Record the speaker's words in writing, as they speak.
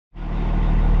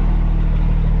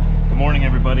morning,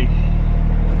 everybody.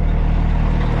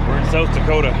 We're in South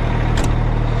Dakota.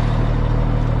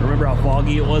 Remember how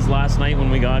foggy it was last night when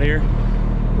we got here?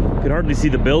 Could hardly see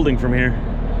the building from here.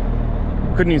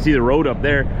 Couldn't even see the road up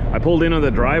there. I pulled in on the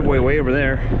driveway way over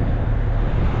there.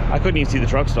 I couldn't even see the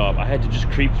truck stop. I had to just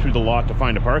creep through the lot to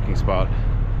find a parking spot.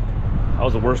 That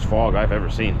was the worst fog I've ever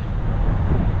seen.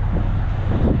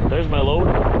 There's my load.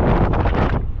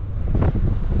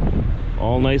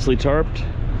 All nicely tarped.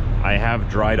 I have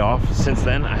dried off since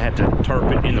then. I had to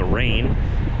tarp it in the rain.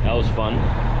 That was fun.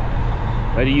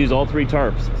 I had to use all three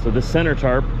tarps. So the center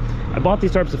tarp, I bought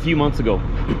these tarps a few months ago.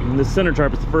 This center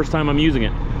tarp is the first time I'm using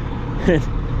it.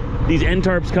 These end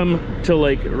tarps come to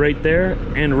like right there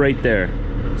and right there.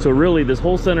 So really this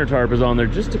whole center tarp is on there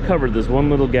just to cover this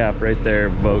one little gap right there,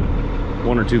 about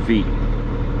 1 or 2 feet.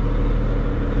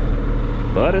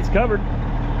 But it's covered.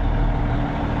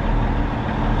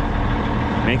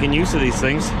 Making use of these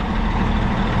things.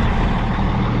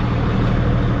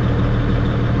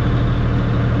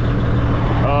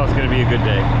 Oh, it's gonna be a good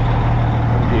day.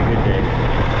 It's gonna be a good day.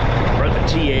 We're at the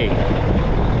TA.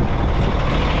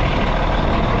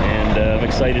 And I'm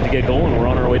excited to get going. We're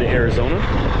on our way to Arizona.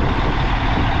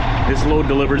 This load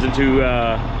delivers into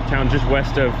a town just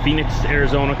west of Phoenix,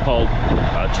 Arizona called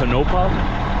Tonopah.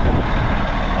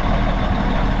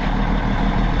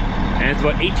 And it's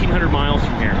about 1,800 miles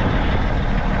from here.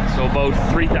 So about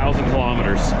 3,000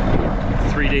 kilometers.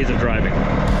 3 days of driving.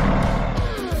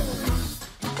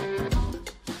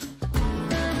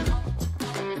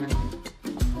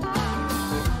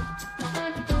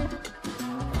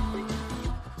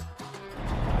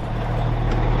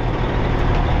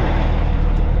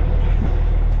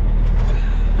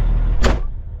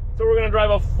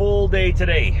 Drive a full day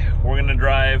today. We're gonna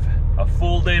drive a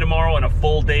full day tomorrow and a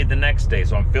full day the next day.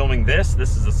 So I'm filming this.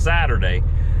 This is a Saturday,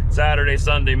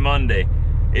 Sunday, Monday.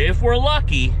 If we're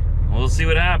lucky, we'll see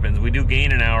what happens. We do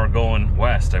gain an hour going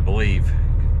west, I believe.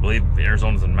 I believe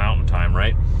Arizona's in mountain time,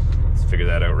 right? Let's figure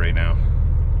that out right now.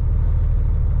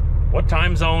 What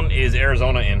time zone is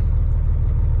Arizona in?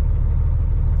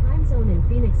 Time zone in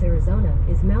Phoenix, Arizona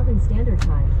is Mountain Standard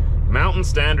Time. Mountain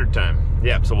Standard Time.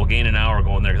 Yep, so we'll gain an hour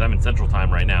going there because I'm in Central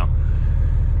Time right now.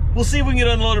 We'll see if we can get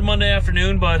unloaded Monday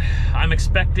afternoon, but I'm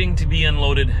expecting to be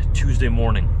unloaded Tuesday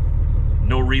morning.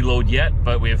 No reload yet,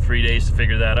 but we have 3 days to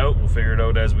figure that out. We'll figure it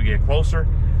out as we get closer.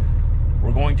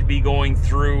 We're going to be going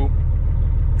through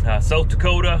South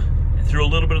Dakota, through a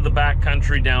little bit of the back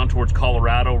country down towards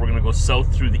Colorado. We're going to go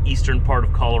south through the eastern part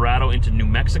of Colorado into New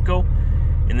Mexico,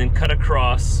 and then cut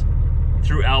across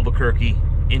through Albuquerque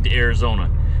into Arizona.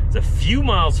 It's a few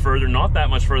miles further, not that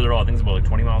much further at all. I think it's about like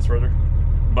 20 miles further.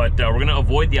 But we're gonna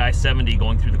avoid the I-70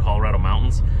 going through the Colorado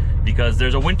mountains because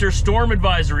there's a winter storm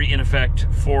advisory in effect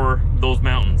for those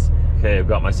mountains. Okay, I've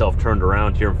got myself turned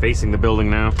around here. I'm facing the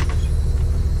building now.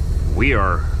 We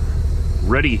are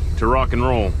ready to rock and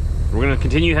roll. We're gonna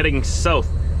continue heading south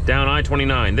down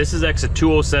I-29. This is exit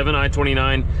 207,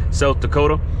 I-29, South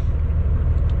Dakota.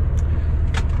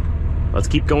 Let's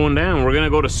keep going down. We're gonna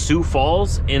go to Sioux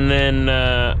Falls, and then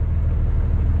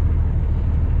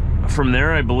from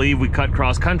there, I believe we cut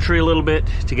cross country a little bit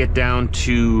to get down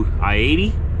to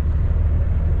I-80.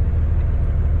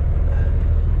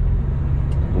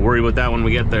 We'll worry about that when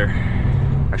we get there.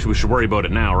 Actually, we should worry about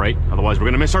it now, right? Otherwise, we're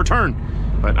gonna miss our turn.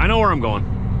 But I know where I'm going.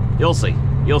 You'll see.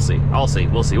 You'll see. I'll see.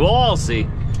 We'll see. We'll all see.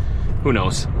 Who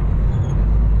knows?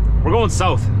 We're going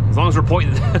south. As long as we're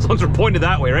pointed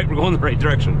that way, right? We're going the right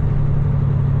direction.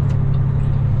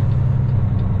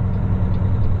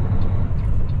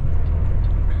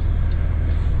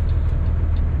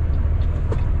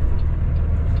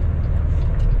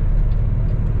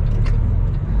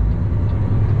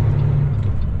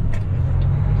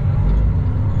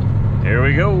 Here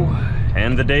we go,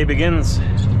 and the day begins.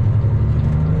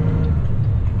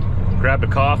 Grabbed a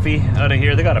coffee out of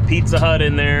here. They got a Pizza Hut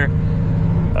in there,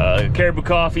 Caribou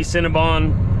Coffee,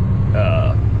 Cinnabon,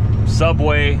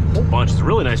 Subway, a whole bunch. It's a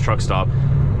really nice truck stop.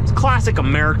 It's a classic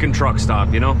American truck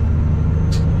stop, you know?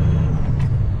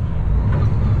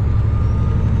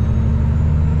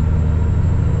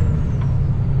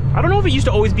 I don't know if it used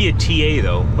to always be a TA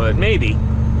though, but maybe.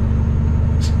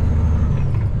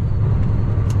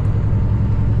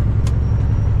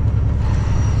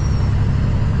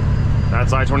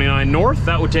 That's I-29 north.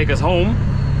 That would take us home.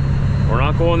 We're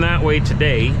not going that way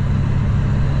today.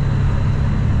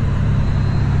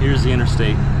 Here's the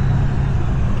interstate.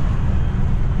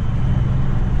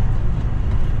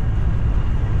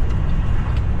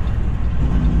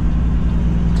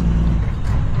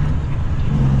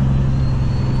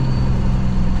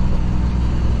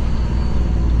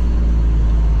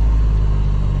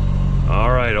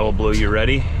 right, Old Blue, you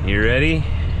ready? You ready?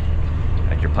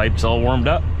 Got your pipes all warmed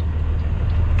up?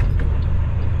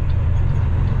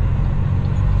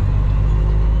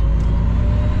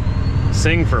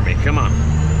 Sing for me, come on.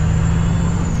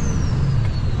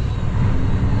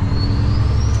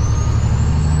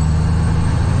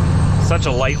 Such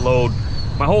a light load.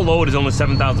 My whole load is only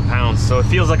 7,000 pounds, so it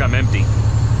feels like I'm empty.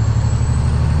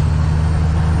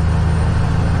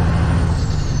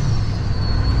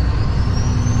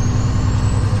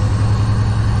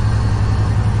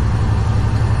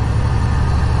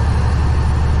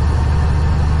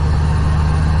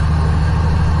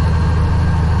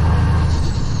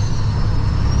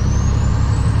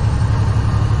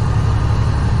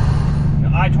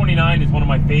 I-29 is one of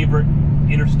my favorite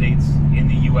interstates in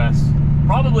the U.S.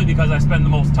 Probably because I spend the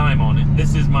most time on it.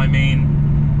 This is my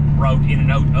main route in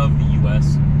and out of the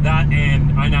U.S. That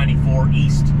and I-94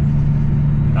 east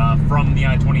from the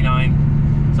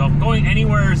I-29. So if I'm going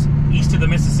anywhere east of the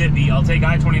Mississippi, I'll take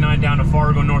I-29 down to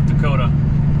Fargo, North Dakota,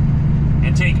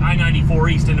 and take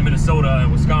I-94 east into Minnesota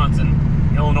and Wisconsin,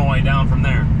 Illinois down from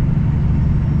there.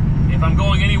 If I'm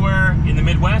going anywhere in the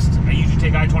Midwest, I usually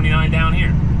take I-29 down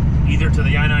here, either to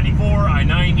the I-94,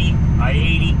 I-90,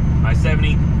 I-80,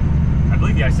 I-70. I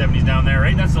believe the I-70 is down there,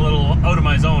 right? That's a little out of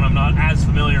my zone. I'm not as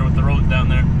familiar with the roads down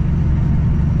there.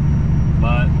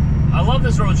 But I love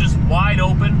this road. It's just wide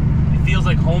open. It feels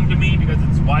like home to me because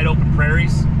it's wide open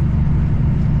prairies.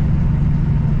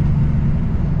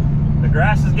 The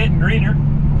grass is getting greener.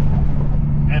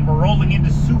 And we're rolling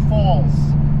into Sioux Falls,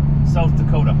 South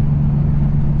Dakota.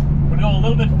 We're gonna go a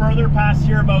little bit further past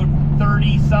here, about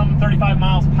 35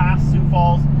 miles past Sioux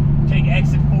Falls. Take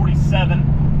exit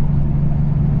 47.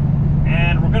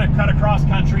 And we're going to cut across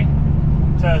country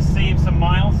to save some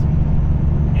miles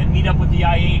and meet up with the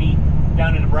I-80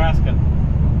 down in Nebraska.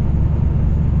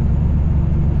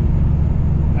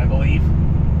 I believe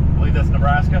that's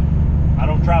Nebraska. I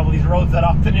don't travel these roads that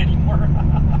often anymore.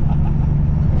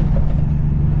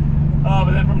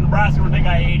 But then from Nebraska we're going to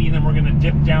take I-80 and then we're going to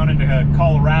dip down into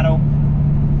Colorado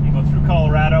and go through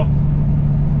Colorado.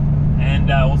 And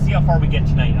we'll see how far we get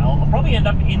tonight. I'll probably end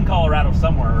up in Colorado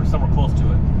somewhere or somewhere close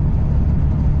to it.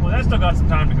 Well, I still got some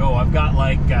time to go. I've got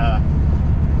like,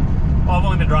 well, I've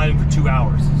only been driving for 2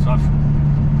 hours, so I've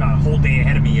got a whole day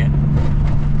ahead of me yet.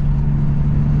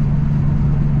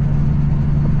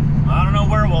 I don't know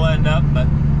where we'll end up, but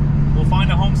we'll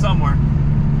find a home somewhere.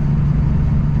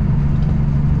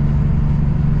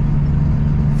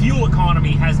 Fuel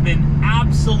economy has been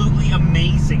absolutely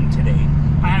amazing today.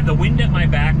 I have the wind at my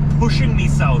back, pushing me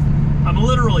south. I'm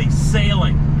literally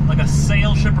sailing like a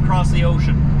sail ship across the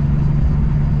ocean.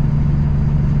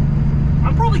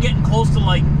 I'm probably getting close to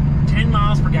like 10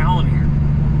 miles per gallon here.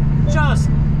 Just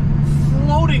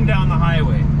floating down the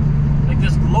highway. Like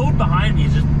this load behind me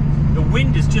is just, the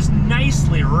wind is just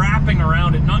nicely wrapping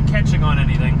around it, not catching on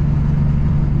anything.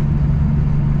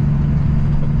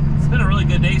 It's been a really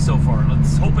good day so far.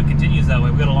 Let's hope it continues that way.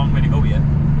 We've got a long way to go yet.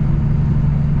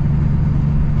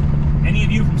 Any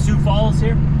of you from Sioux Falls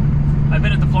here? I've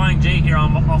been at the Flying J here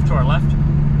off to our left.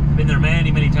 Been there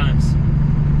many, many times.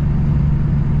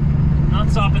 Not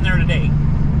stopping there today.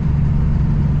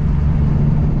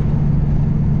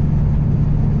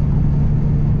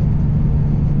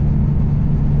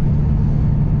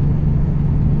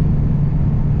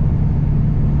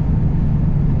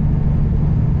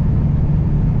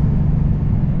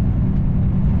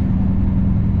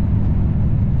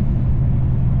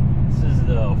 This is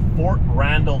the Fort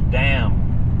Randall Dam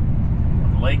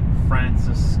on Lake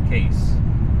Francis Case.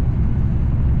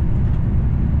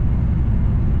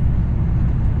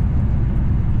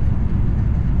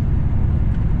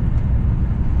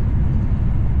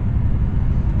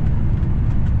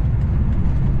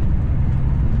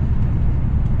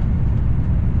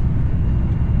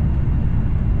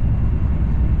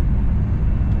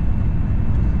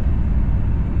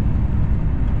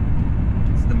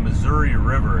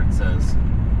 River, it says.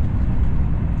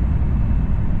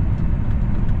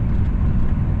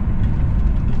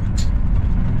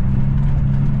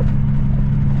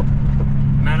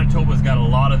 Manitoba's got a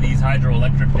lot of these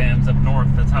hydroelectric dams up north.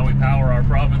 That's how we power our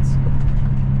province.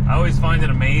 I always find it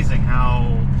amazing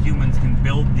how humans can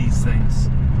build these things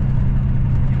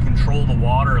and control the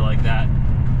water like that.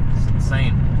 It's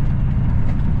insane.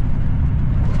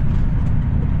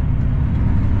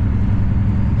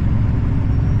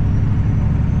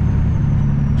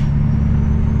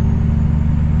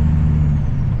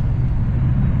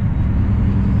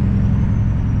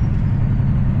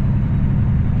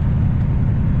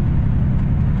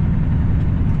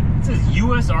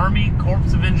 U.S. Army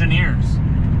Corps of Engineers.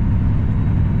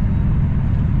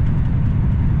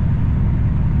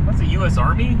 U.S.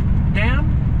 Army dam?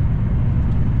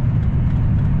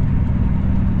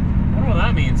 I don't know what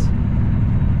that means.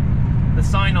 The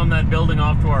sign on that building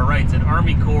off to our right said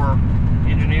Army Corps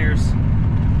Engineers.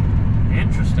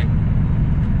 Interesting.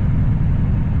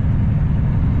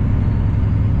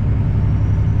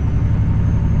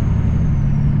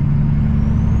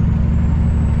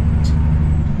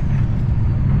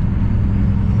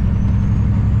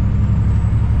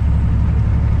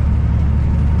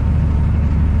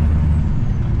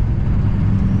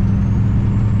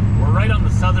 We're right on the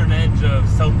southern edge of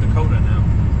South Dakota now.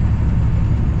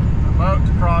 About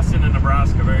to cross into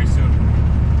Nebraska very soon.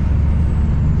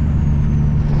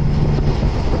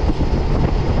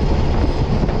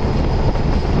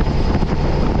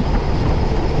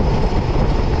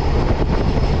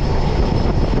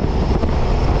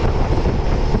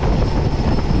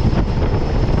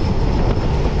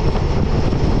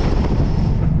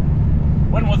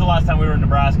 When was the last time we were in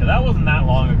Nebraska? That wasn't that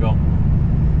long ago.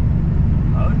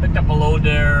 We picked up a load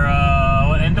there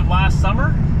end of last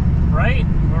summer, right?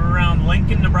 We're around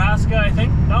Lincoln, Nebraska, I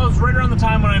think. That was right around the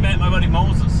time when I met my buddy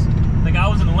Moses. I think I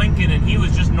was in Lincoln and he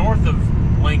was just north of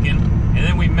Lincoln, and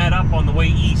then we met up on the way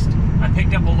east. I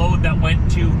picked up a load that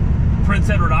went to Prince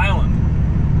Edward Island.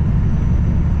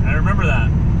 I remember that.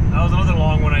 That was another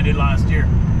long one I did last year.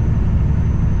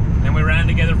 Then we ran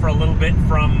together for a little bit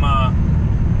from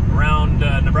around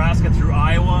Nebraska through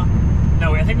Iowa.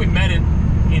 No, I think we met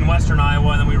in western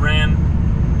Iowa, and then we ran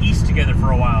east together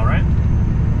for a while, right?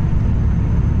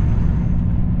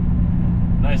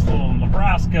 Nice little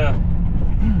Nebraska.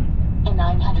 In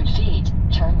 900 feet,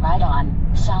 turn right on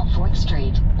South 4th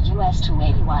Street, US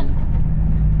 281.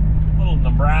 Little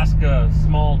Nebraska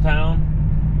small town.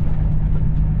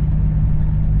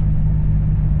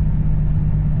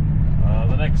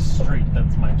 The next street,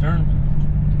 that's my turn.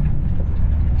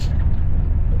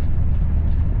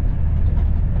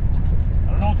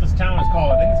 I don't know what this town is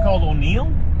called. I think it's called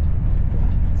O'Neill.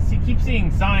 See, keep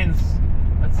seeing signs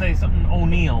that say something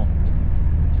O'Neill.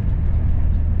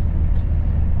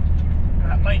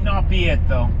 That might not be it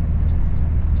though.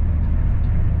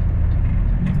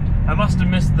 I must have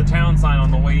missed the town sign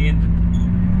on the way in.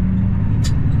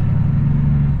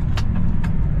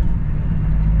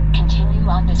 Continue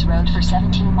on this road for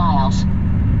 17 miles.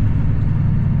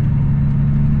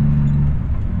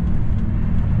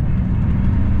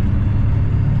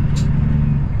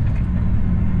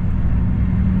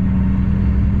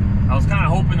 I was kind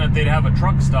of hoping that they'd have a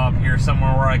truck stop here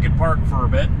somewhere where I could park for a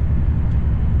bit.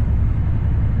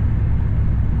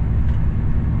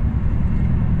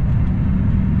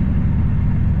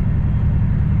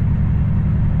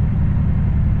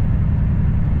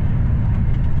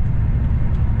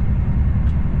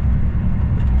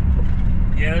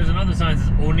 Yeah, there's another sign that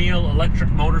says O'Neill Electric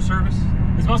Motor Service.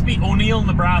 This must be O'Neill,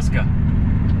 Nebraska.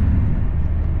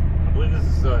 I believe this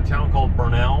is a town called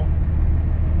Burnell,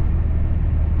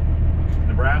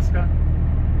 Nebraska.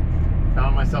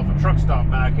 Found myself a truck stop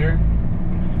back here.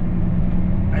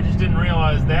 I just didn't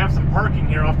realize they have some parking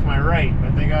here off to my right,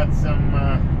 but they got some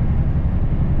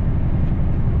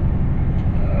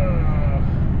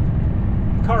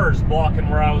cars blocking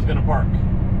where I was going to park.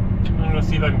 I'm going to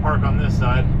see if I can park on this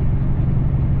side.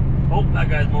 Oh, that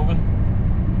guy's moving.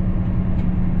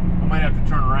 I might have to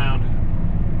turn around.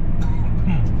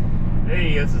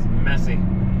 Hey, this is messy.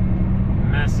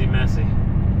 Messy, messy.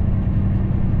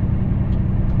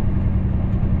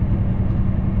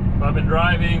 I've been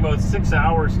driving about 6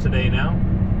 hours today now.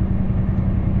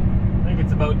 I think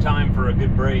it's about time for a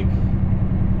good break.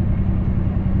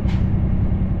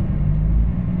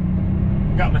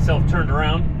 Got myself turned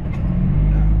around.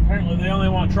 Apparently they only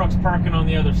want trucks parking on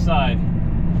the other side.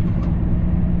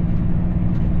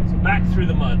 So back through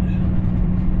the mud.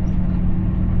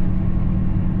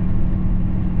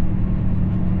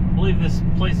 I believe this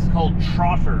place is called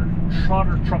Trotter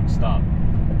Truck Stop.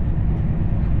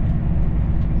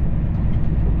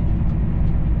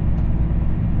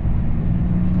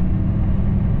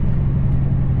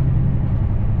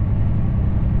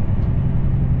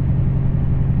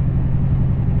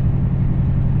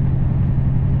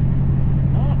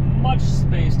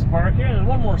 Space to park here, and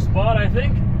one more spot. I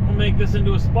think we'll make this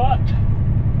into a spot.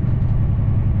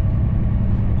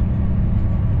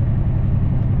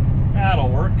 That'll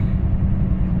work.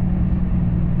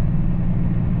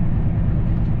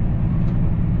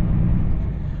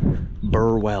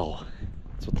 Burwell,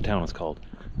 that's what the town is called.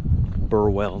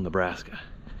 Burwell, Nebraska.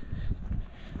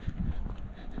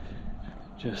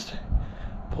 Just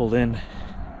pulled in,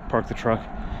 parked the truck,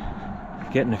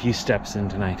 getting a few steps in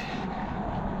tonight.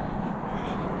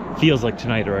 Feels like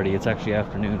tonight already. It's actually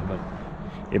afternoon, but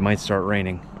it might start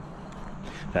raining.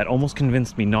 That almost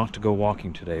convinced me not to go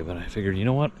walking today, but I figured, you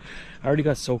know what? I already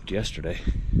got soaked yesterday.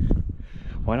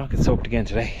 Why not get soaked again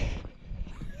today?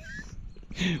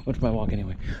 What's my walk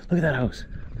anyway? Look at that house.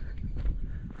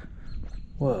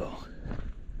 Whoa.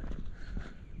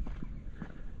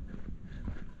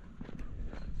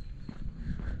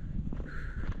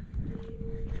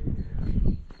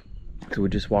 So we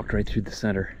just walked right through the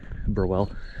center of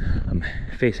Burwell. I'm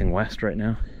facing west right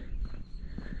now.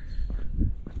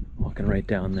 Walking right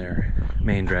down there,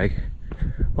 main drag.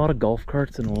 A lot of golf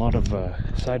carts and a lot of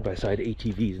side-by-side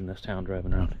ATVs in this town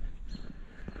driving around.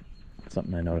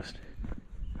 Something I noticed.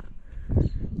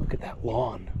 Look at that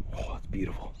lawn. Oh, it's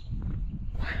beautiful.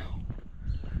 Wow.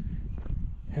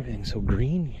 Everything's so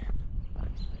green.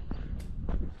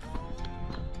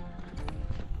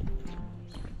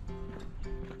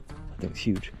 That thing's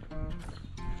huge.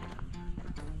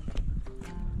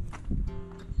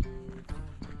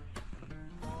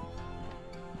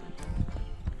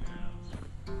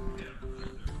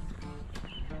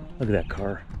 Look at that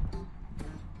car.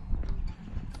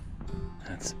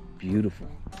 That's beautiful.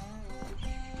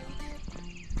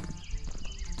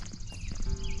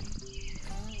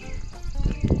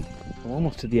 I'm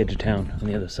almost to the edge of town on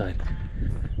the other side.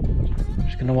 I'm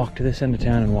just gonna walk to this end of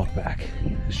town and walk back.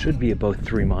 It should be about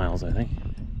 3 miles, I think.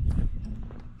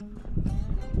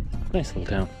 Nice little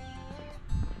town.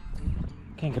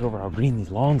 Can't get over how green these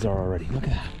lawns are already. Look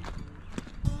at that.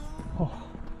 Oh.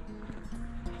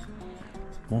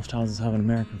 Most houses have an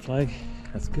American flag.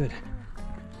 That's good.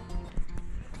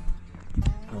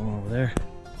 Going over there.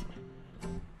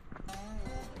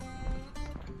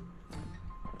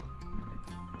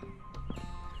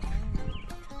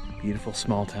 Beautiful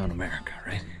small town America,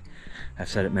 right? I've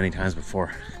said it many times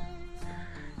before.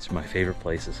 It's my favorite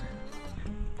places.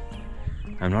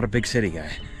 I'm not a big city guy.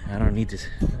 I don't need to.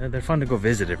 They're fun to go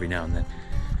visit every now and then.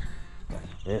 But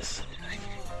this,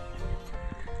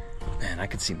 man, I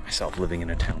could see myself living in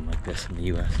a town like this in the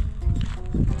US.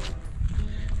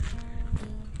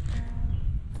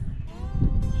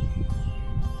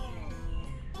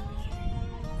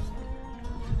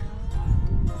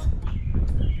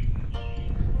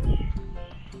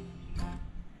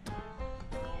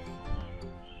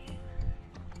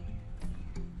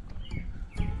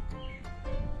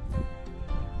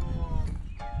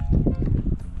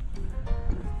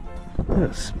 What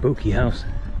a spooky house.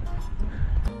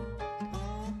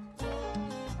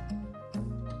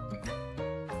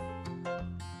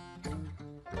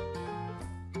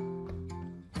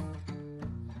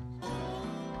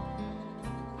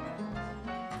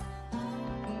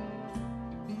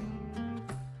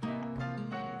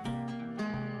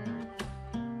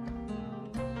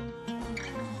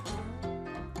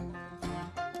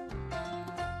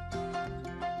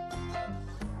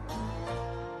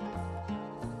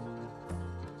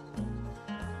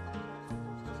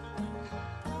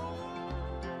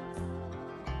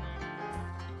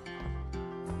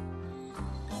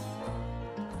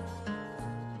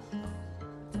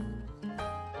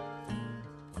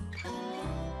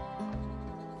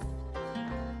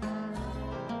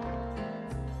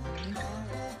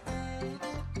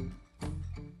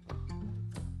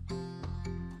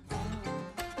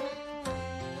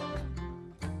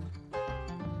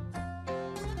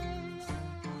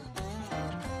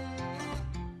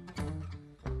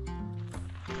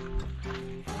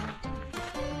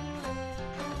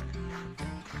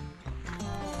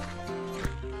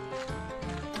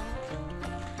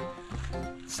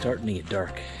 Starting to get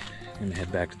dark. I'm gonna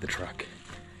head back to the truck.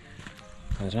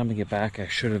 By the time I get back, I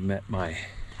should have met my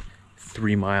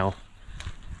 3-mile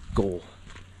goal.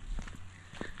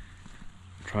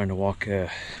 I'm trying to walk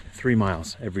 3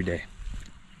 miles every day.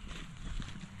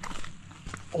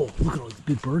 Oh, look at all these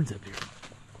big birds up here.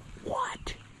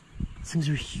 What? These things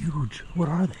are huge. What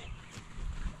are they?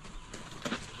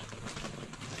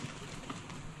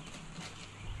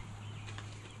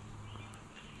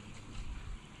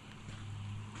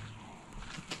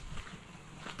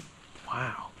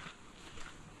 Wow.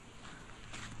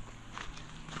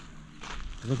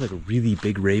 They look like really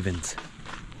big ravens.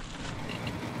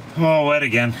 I'm all wet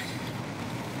again.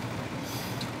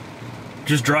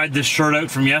 Just dried this shirt out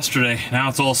from yesterday. Now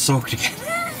it's all soaked again.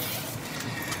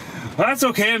 Well, that's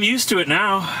okay. I'm used to it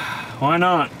now. Why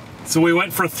not? So we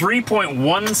went for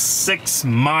 3.16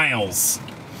 miles.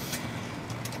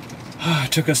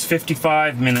 It took us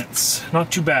 55 minutes.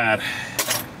 Not too bad.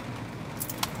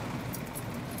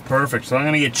 Perfect. So I'm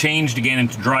gonna get changed again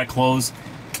into dry clothes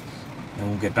and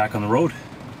we'll get back on the road.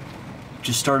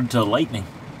 Just started to lightning.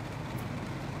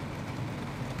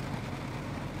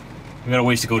 We got a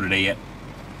ways to go today yet.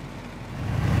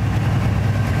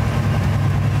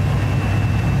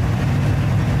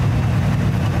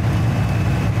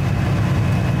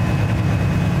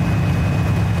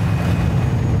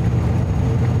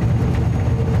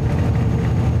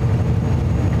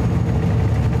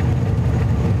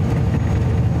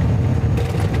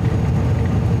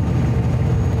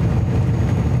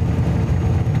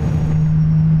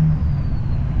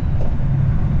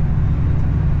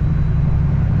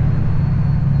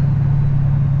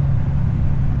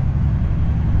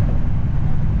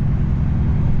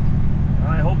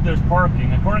 there's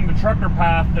parking. According to Trucker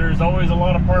Path, there's always a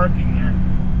lot of parking here.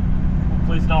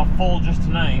 Hopefully it's not full just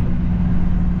tonight.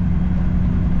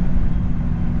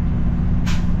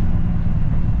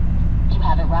 You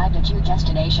have arrived at your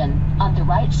destination. On the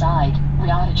right side,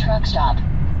 Riata Truck Stop.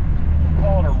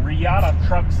 Call it a Riata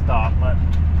Truck Stop, but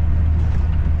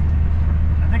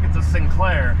I think it's a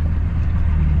Sinclair.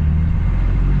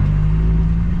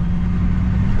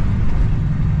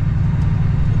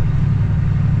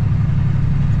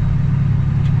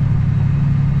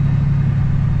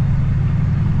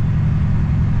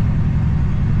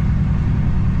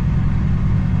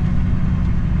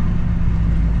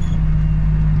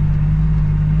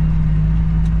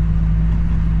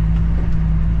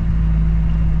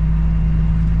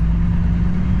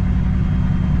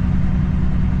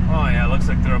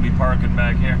 Parking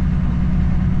back here.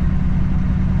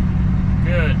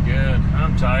 Good.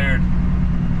 I'm tired.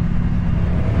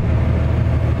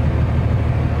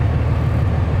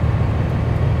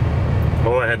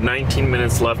 Well, I had 19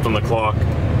 minutes left on the clock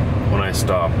when I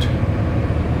stopped.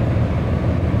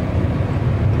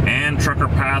 And Trucker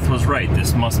Path was right.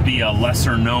 This must be a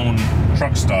lesser known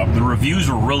truck stop. The reviews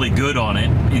were really good on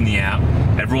it in the app.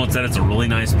 Everyone said it's a really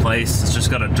nice place. It's just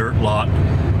got a dirt lot.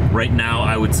 Right now,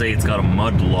 I would say it's got a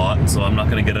mud lot, so I'm not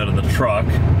going to get out of the truck.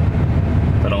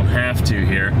 I don't have to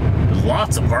here. There's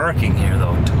lots of parking here,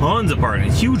 though. Tons of parking.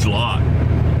 It's a huge lot.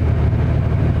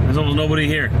 There's almost nobody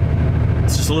here.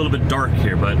 It's just a little bit dark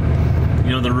here, but,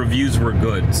 you know, the reviews were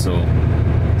good, so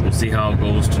we'll see how it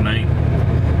goes tonight.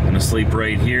 I'm going to sleep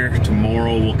right here.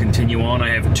 Tomorrow, we'll continue on. I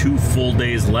have 2 full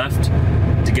days left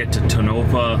to get to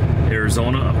Tonopah,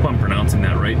 Arizona. I hope I'm pronouncing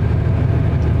that right.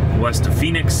 West of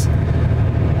Phoenix.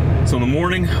 So in the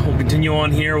morning, we'll continue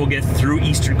on here. We'll get through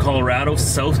eastern Colorado,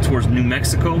 south towards New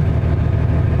Mexico.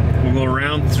 We'll go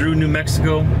around through New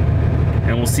Mexico,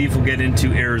 and we'll see if we'll get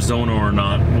into Arizona or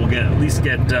not. We'll at least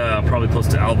get probably close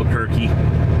to Albuquerque,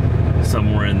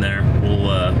 somewhere in there.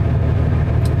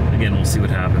 Again, we'll see what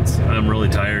happens. I'm really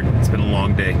tired. It's been a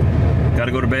long day.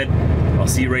 Gotta go to bed. I'll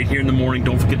see you right here in the morning.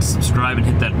 Don't forget to subscribe and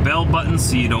hit that bell button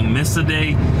so you don't miss a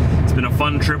day. It's been a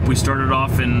fun trip. We started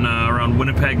off in around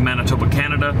Winnipeg, Manitoba,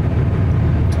 Canada,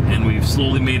 and we've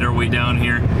slowly made our way down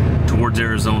here towards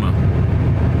Arizona.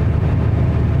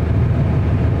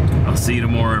 I'll see you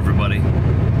tomorrow, everybody.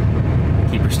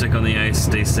 Keep your stick on the ice.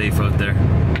 Stay safe out there.